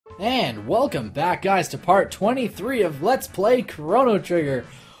And welcome back, guys, to part 23 of Let's Play Chrono Trigger.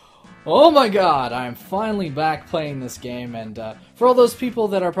 Oh my god, I'm finally back playing this game, and for all those people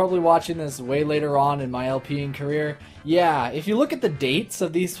that are probably watching this way later on in my LPing career, yeah, if you look at the dates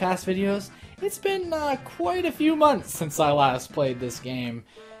of these past videos, it's been quite a few months since I last played this game.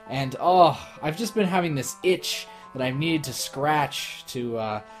 And I've just been having this itch that I need to scratch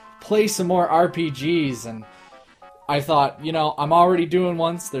to play some more RPGs, and I thought, you know, I'm already doing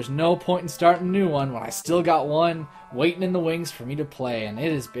one, so there's no point in starting a new one when I still got one waiting in the wings for me to play, and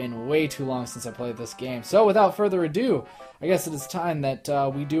it has been way too long since I played this game. So without further ado, I guess it is time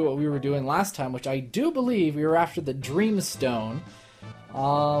that we do what we were doing last time, which I do believe we were after the Dreamstone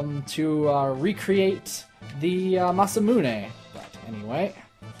to recreate the Masamune. But anyway,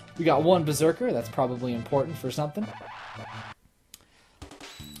 we got one Berserker, that's probably important for something.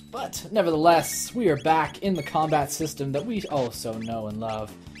 But, nevertheless, we are back in the combat system that we oh so know and love.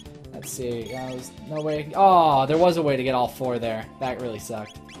 Let's see, there's no way... Oh, there was a way to get all four there. That really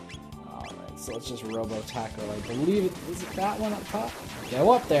sucked. Alright, so let's just robo-tackle. I believe it... Is it that one up top?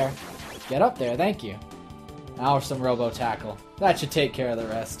 Go up there. Get up there, thank you. Now some robo-tackle. That should take care of the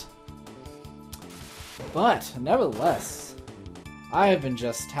rest. But, nevertheless, I have been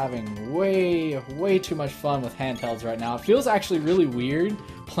just having way too much fun with handhelds right now. It feels actually really weird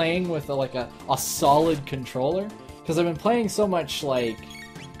playing with a solid controller, because I've been playing so much like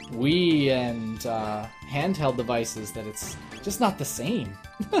Wii and handheld devices that it's just not the same.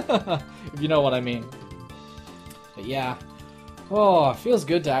 If you know what I mean. But yeah, it feels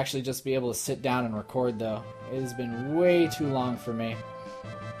good to actually just be able to sit down and record though. It has been way too long for me.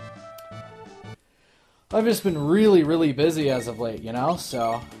 I've just been really busy as of late, you know,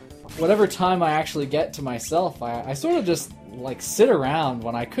 so whatever time I actually get to myself, I sort of just like sit around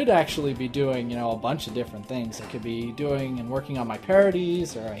when I could actually be doing, you know, a bunch of different things. I could be doing and working on my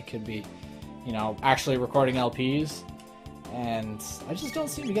parodies, or I could be, you know, actually recording LPs, and I just don't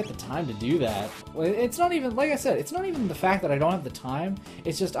seem to get the time to do that. It's not even, like I said, it's not even the fact that I don't have the time,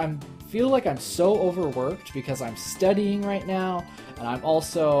 it's just feel like I'm so overworked because I'm studying right now, and I'm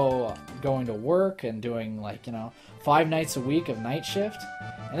also going to work and doing, like, you know, 5 nights a week of night shift,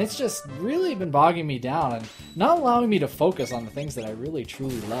 and it's just really been bogging me down and not allowing me to focus on the things that I really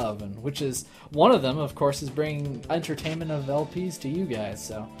truly love, and which is one of them, of course, is bringing entertainment of LPs to you guys.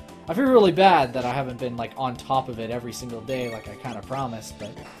 So I feel really bad that I haven't been like on top of it every single day like I kind of promised,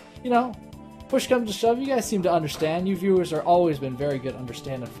 but you know, push comes to shove, you guys seem to understand. You viewers are always been very good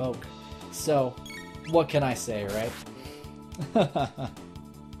understanding folk, so what can I say, right?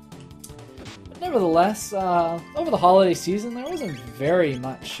 Nevertheless, over the holiday season, there wasn't very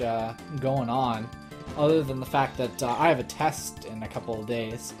much going on, other than the fact that I have a test in a couple of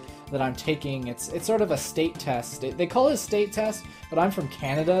days that I'm taking. It's sort of a state test. They call it a state test, but I'm from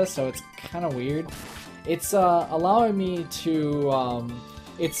Canada, so it's kind of weird. It's allowing me to...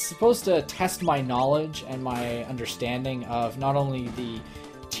 it's supposed to test my knowledge and my understanding of not only the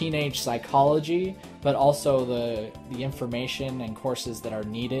teenage psychology, but also the information and courses that are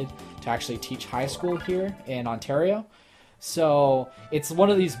needed to actually teach high school here in Ontario. So it's one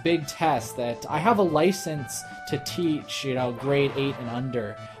of these big tests that I have a license to teach, you know, grade 8 and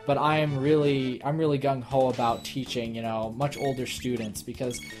under, but I'm really gung-ho about teaching, you know, much older students,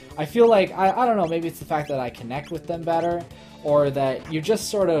 because I feel like, I don't know, maybe it's the fact that I connect with them better, or that you just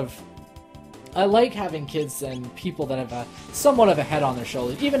sort of, I like having kids and people that have somewhat of a head on their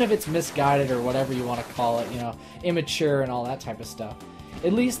shoulders, even if it's misguided or whatever you want to call it, you know, immature and all that type of stuff.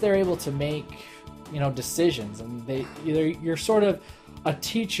 At least they're able to make, you know, decisions, and you're sort of a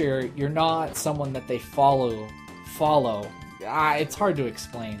teacher, you're not someone that they follow. It's hard to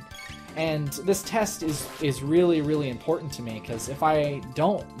explain. And this test is really important to me, because if I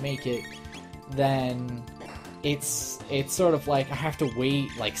don't make it, then it's sort of like I have to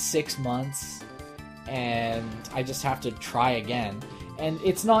wait like 6 months, and I just have to try again. And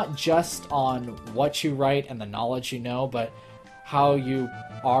it's not just on what you write and the knowledge you know, but how you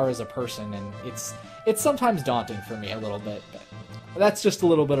are as a person, and it's sometimes daunting for me a little bit, but that's just a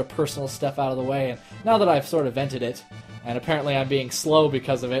little bit of personal stuff out of the way, and now that I've sort of vented it, and apparently I'm being slow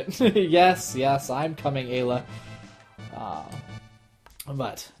because of it, yes, I'm coming, Ayla.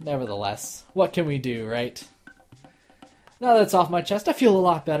 But nevertheless, what can we do, right? Now that it's off my chest, I feel a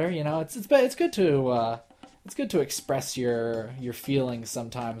lot better, you know. It's good to express your feelings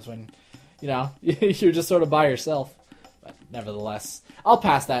sometimes when, you know, you're just sort of by yourself. But nevertheless, I'll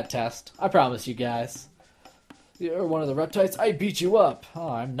pass that test. I promise you guys. You're one of the reptiles. I beat you up. Oh,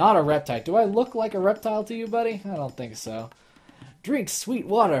 I'm not a reptile. Do I look like a reptile to you, buddy? I don't think so. Drink sweet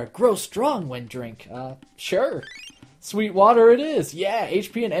water. Grow strong when drink. Sure. Sweet water it is. Yeah,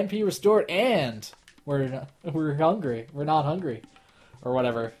 HP and MP restored, and we're hungry. We're not hungry. Or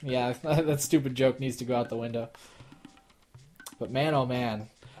whatever. Yeah, that stupid joke needs to go out the window. But man, oh man.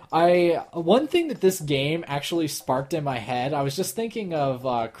 One thing that this game actually sparked in my head, I was just thinking of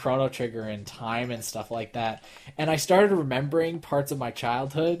Chrono Trigger and time and stuff like that, and I started remembering parts of my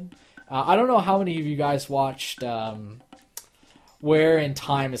childhood. I don't know how many of you guys watched Where in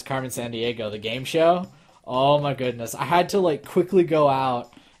Time is Carmen Sandiego, the game show? Oh my goodness. I had to like quickly go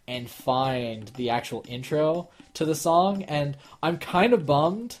out and find the actual intro to the song, and I'm kind of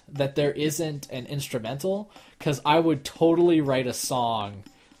bummed that there isn't an instrumental, because I would totally write a song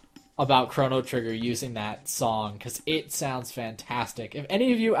about Chrono Trigger using that song, because it sounds fantastic. If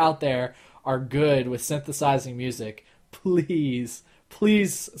any of you out there are good with synthesizing music, please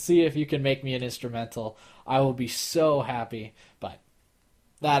see if you can make me an instrumental. I will be so happy. But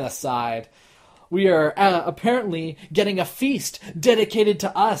that aside, we are apparently getting a feast dedicated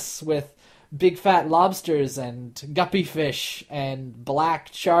to us with big fat lobsters and guppy fish and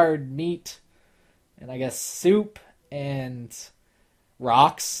black charred meat and I guess soup and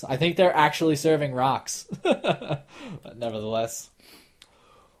rocks. I think they're actually serving rocks. But nevertheless.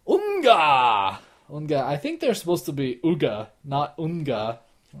 Unga! Unga. I think they're supposed to be Uga, not Unga.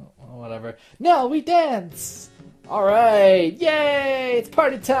 Whatever. No, we dance! Alright! Yay! It's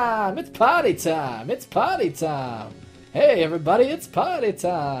party time! It's party time! It's party time! Hey everybody, it's party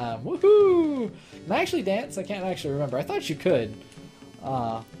time! Woohoo! Can I actually dance? I can't actually remember. I thought you could.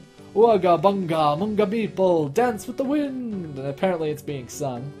 Wugga bunga munga people, dance with the wind! And apparently it's being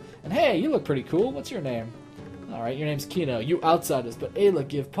sung. And hey, you look pretty cool. What's your name? Alright, your name's Kino. You outsiders, but Ayla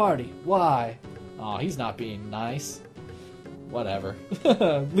give party. Why? Aw, he's not being nice. Whatever.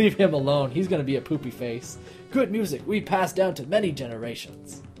 Leave him alone. He's gonna be a poopy face. Good music we pass down to many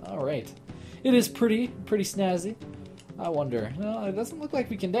generations. Alright. It is pretty snazzy. I wonder. No, it doesn't look like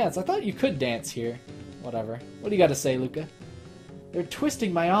we can dance. I thought you could dance here. Whatever. What do you got to say, Luca? They're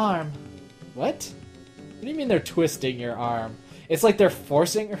twisting my arm. What? What do you mean they're twisting your arm? It's like they're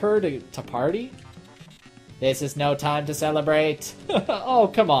forcing her to party? This is no time to celebrate.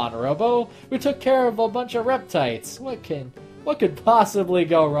 Oh, come on, Robo. We took care of a bunch of reptites. What could possibly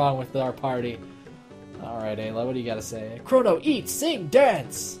go wrong with our party? Alright, Ayla, what do you got to say? Chrono, eat, sing,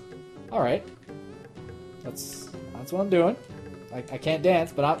 dance! Alright. That's what I'm doing. I can't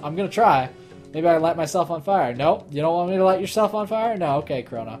dance, but I'm gonna try. Maybe I light myself on fire. Nope, you don't want me to light yourself on fire? No, okay,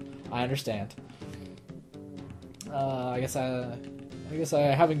 Chrono. I understand. I guess I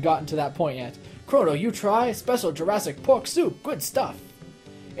haven't gotten to that point yet. Chrono, you try special Jurassic pork soup. Good stuff.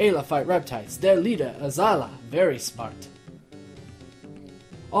 Ayla fight reptiles. Their leader, Azala, very smart.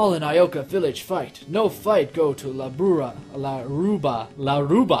 All in Ioka village fight. No fight go to La Ruba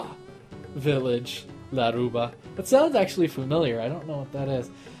village. La Ruba. That sounds actually familiar. I don't know what that is.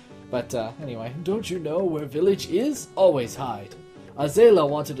 But anyway, don't you know where village is? Always hide. Azala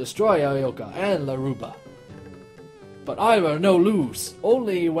want to destroy Ioka and La Ruba. But Ayla no lose.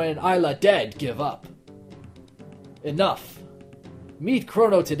 Only when Ayla dead give up. Enough. Meet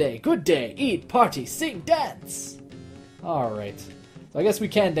Chrono today. Good day. Eat, party, sing, dance. Alright. So I guess we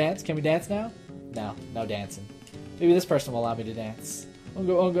can dance. Can we dance now? No. No dancing. Maybe this person will allow me to dance.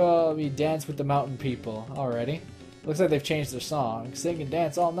 Unga, we dance with the mountain people. Alrighty. Looks like they've changed their song. Sing and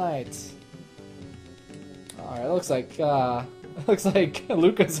dance all night. Alright, looks like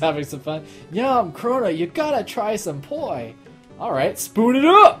Luca's having some fun. Yum, Chrono, you gotta try some poi. Alright, spoon it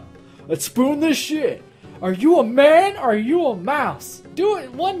up! Let's spoon this shit. Are you a man or are you a mouse? Do it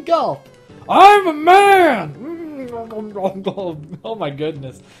in one gulp. I'm a man! Oh my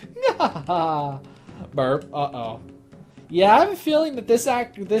goodness. Burp. Uh-oh. Yeah, I have a feeling that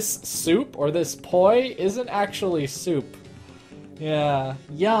this soup, or this poi, isn't actually soup. Yeah.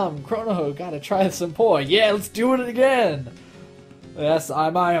 Yum, Chrono, gotta try some poi. Yeah, let's do it again! Yes,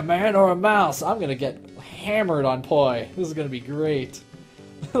 am I a man or a mouse? I'm gonna get hammered on poi. This is gonna be great.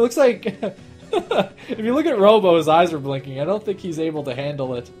 It looks like... if you look at Robo, his eyes are blinking. I don't think he's able to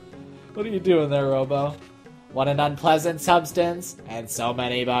handle it. What are you doing there, Robo? What an unpleasant substance, and so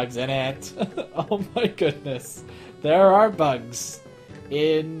many bugs in it. Oh my goodness. There are bugs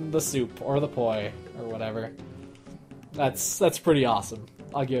in the soup, or the poi, or whatever. That's pretty awesome.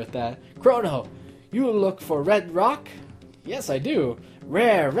 I'll give it that. Chrono, you look for red rock? Yes, I do.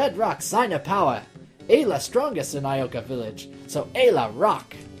 Rare red rock sign of power. Ayla strongest in Ioka village, so Ayla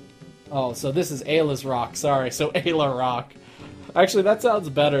rock. Oh, so this is Ayla's rock. Sorry, so Ayla rock. Actually, that sounds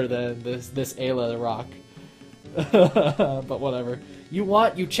better than this Ayla rock. But whatever.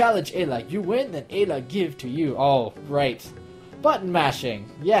 You challenge Ayla. You win, then Ayla give to you. Oh, right. Button mashing.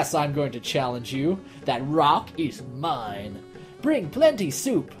 Yes, I'm going to challenge you. That rock is mine. Bring plenty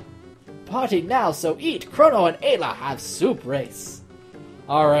soup. Party now, so eat. Chrono and Ayla have soup race.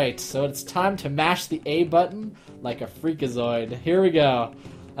 Alright, so it's time to mash the A button like a freakazoid. Here we go.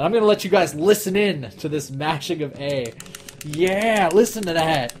 And I'm going to let you guys listen in to this mashing of A. Yeah, listen to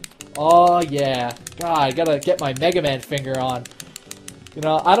that. Oh, yeah. God, I gotta get my Mega Man finger on. You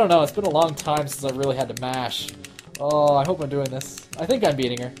know, I don't know. It's been a long time since I really had to mash. Oh, I hope I'm doing this. I think I'm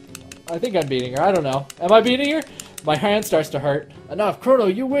beating her. I don't know. Am I beating her? My hand starts to hurt. Enough, Chrono,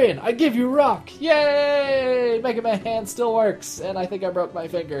 you win. I give you rock. Yay! Mega Man hand still works, and I think I broke my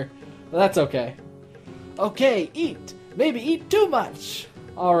finger. But that's okay. Okay, eat. Maybe eat too much.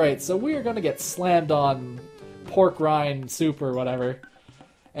 Alright, so we are going to get slammed on pork rind soup or whatever.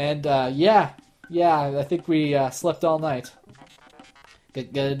 And, yeah, I think we slept all night.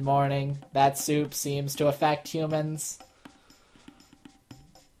 Good morning. That soup seems to affect humans.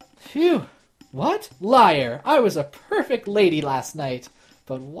 Phew. What? Liar. I was a perfect lady last night.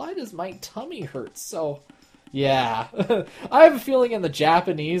 But why does my tummy hurt so... Yeah. I have a feeling in the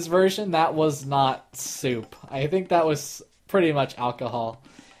Japanese version that was not soup. I think that was pretty much alcohol.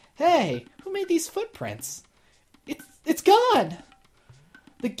 Hey, who made these footprints? It's gone!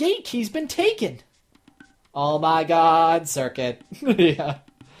 The gate key's been taken! Oh my god, Circuit. Yeah.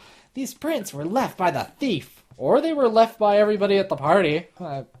 These prints were left by the thief. Or they were left by everybody at the party.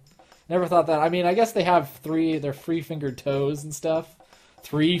 I never thought that. I mean, I guess they have they're three-fingered toes and stuff.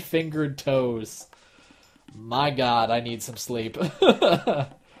 Three-fingered toes. My god, I need some sleep.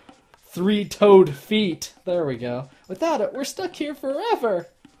 Three-toed feet. There we go. Without it, we're stuck here forever.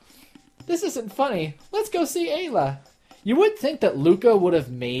 This isn't funny. Let's go see Ayla. You would think that Luca would have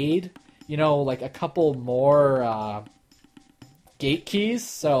made... you know, like a couple more gate keys,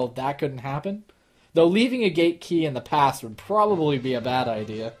 so that couldn't happen. Though leaving a gate key in the past would probably be a bad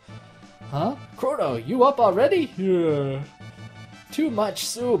idea. Huh? Chrono, you up already? Yeah. Too much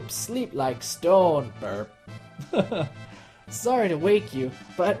soup, sleep like stone, burp. Sorry to wake you,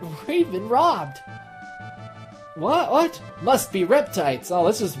 but we've been robbed. What? Must be reptites. Oh,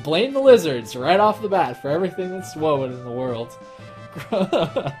 let's just blame the lizards right off the bat for everything that's woven in the world.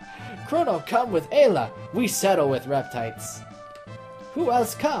 Chrono, come with Ayla. We settle with reptites. Who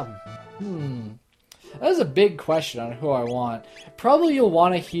else come? That is a big question on who I want. Probably you'll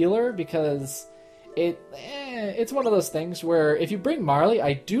want a healer because it's one of those things where if you bring Marley,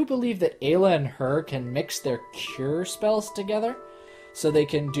 I do believe that Ayla and her can mix their cure spells together so they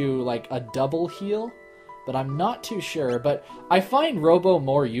can do like a double heal. But I'm not too sure. But I find Robo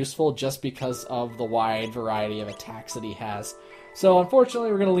more useful just because of the wide variety of attacks that he has. So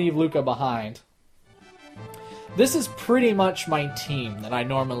unfortunately, we're going to leave Luca behind. This is pretty much my team that I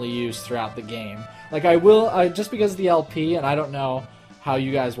normally use throughout the game. Like just because of the LP, and I don't know how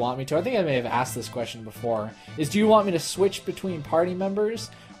you guys want me to. I think I may have asked this question before. Do you want me to switch between party members,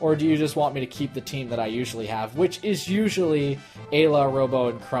 or do you just want me to keep the team that I usually have, which is usually Ayla, Robo,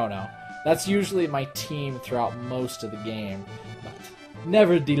 and Chrono. That's usually my team throughout most of the game. But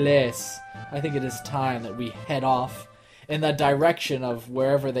nevertheless, I think it is time that we head off in the direction of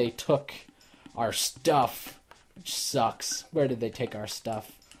wherever they took our stuff, which sucks. Where did they take our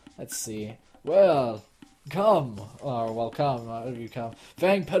stuff? Let's see. Well, come. You come.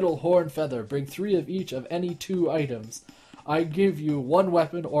 Fang, Petal, Horn, Feather. Bring 3 of each of any 2 items. I give you 1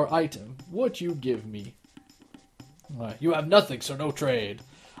 weapon or item. What you give me? You have nothing, so no trade.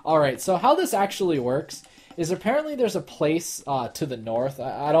 Alright, so how this actually works is apparently there's a place to the north.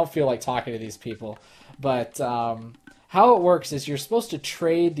 I don't feel like talking to these people, but how it works is you're supposed to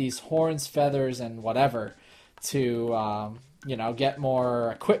trade these horns, feathers, and whatever to, get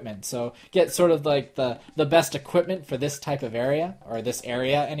more equipment. So get sort of like the best equipment for this type of area, or this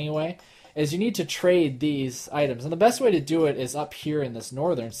area anyway, is you need to trade these items. And the best way to do it is up here in this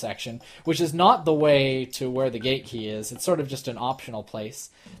northern section, which is not the way to where the gate key is. It's sort of just an optional place,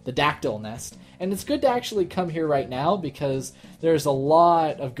 the Dactyl Nest. And it's good to actually come here right now because there's a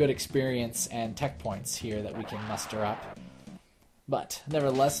lot of good experience and tech points here that we can muster up. But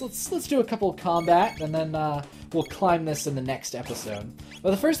nevertheless, let's do a couple of combat, and then we'll climb this in the next episode.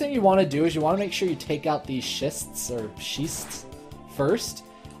 But the first thing you want to do is you want to make sure you take out these schists first.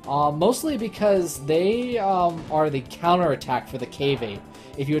 Mostly because they are the counterattack for the Cave Ape.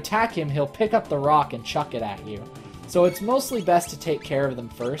 If you attack him, he'll pick up the rock and chuck it at you. So it's mostly best to take care of them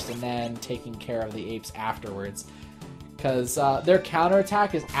first and then taking care of the apes afterwards. Because their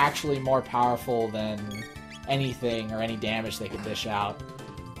counterattack is actually more powerful than anything or any damage they could dish out.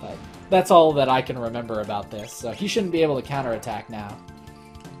 But that's all that I can remember about this. So he shouldn't be able to counterattack now.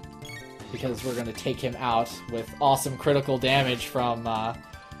 because we're going to take him out with awesome critical damage from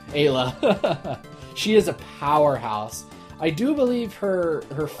Ayla. She is a powerhouse. I do believe her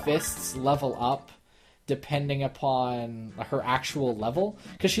fists level up depending upon her actual level,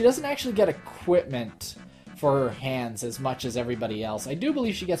 because she doesn't actually get equipment for her hands as much as everybody else. I do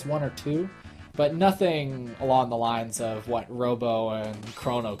believe she gets 1 or 2, but nothing along the lines of what Robo and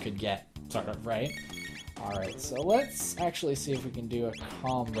Chrono could get, sort of, right? Alright, so let's actually see if we can do a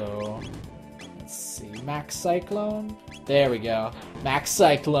combo. Let's see, Max Cyclone. There we go. Max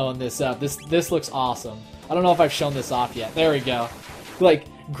Cyclone this up. This looks awesome. I don't know if I've shown this off yet. There we go. Like,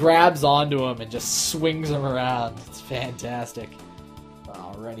 grabs onto him and just swings him around. It's fantastic.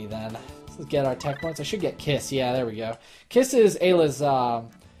 Alrighty then. Let's get our tech points. I should get Kiss. Yeah, there we go. Kiss is Ayla's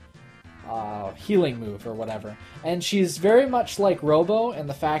healing move or whatever. And she's very much like Robo, and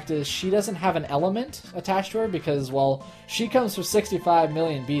the fact is she doesn't have an element attached to her because, well, she comes from 65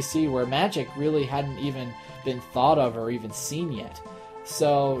 million BC where magic really hadn't even been thought of or even seen yet.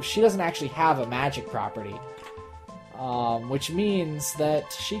 So she doesn't actually have a magic property, which means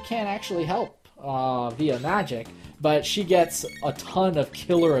that she can't actually help via magic, but she gets a ton of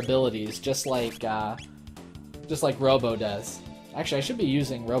killer abilities, just like Robo does. Actually, I should be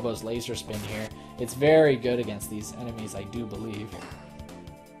using Robo's laser spin here. It's very good against these enemies, I do believe.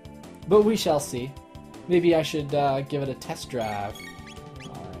 But we shall see. Maybe I should give it a test drive.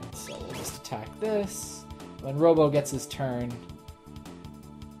 Alright, so we'll just attack this. When Robo gets his turn,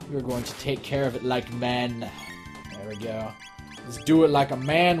 we're going to take care of it like men. There we go. Let's do it like a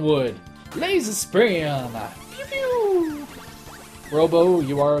man would. Laser spin! Pew pew! Robo,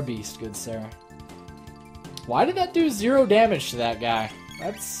 you are a beast, good sir. Why did that do 0 damage to that guy?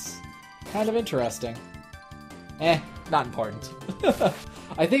 That's kind of interesting. Not important.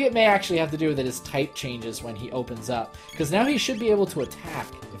 I think it may actually have to do with it his type changes when he opens up, because now he should be able to attack,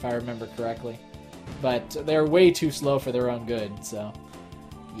 if I remember correctly. But they're way too slow for their own good, so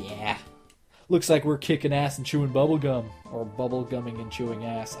yeah. Looks like we're kicking ass and chewing bubblegum. Or bubblegumming and chewing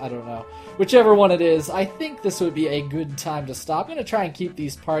ass. I don't know. Whichever one it is, I think this would be a good time to stop. I'm going to try and keep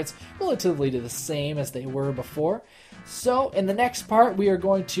these parts relatively to the same as they were before. So, in the next part, we are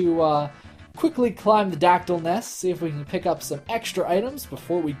going to quickly climb the dactyl nest, see if we can pick up some extra items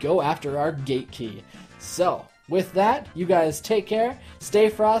before we go after our gate key. So, with that, you guys take care, stay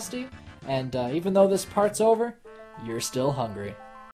frosty, and even though this part's over, you're still hungry.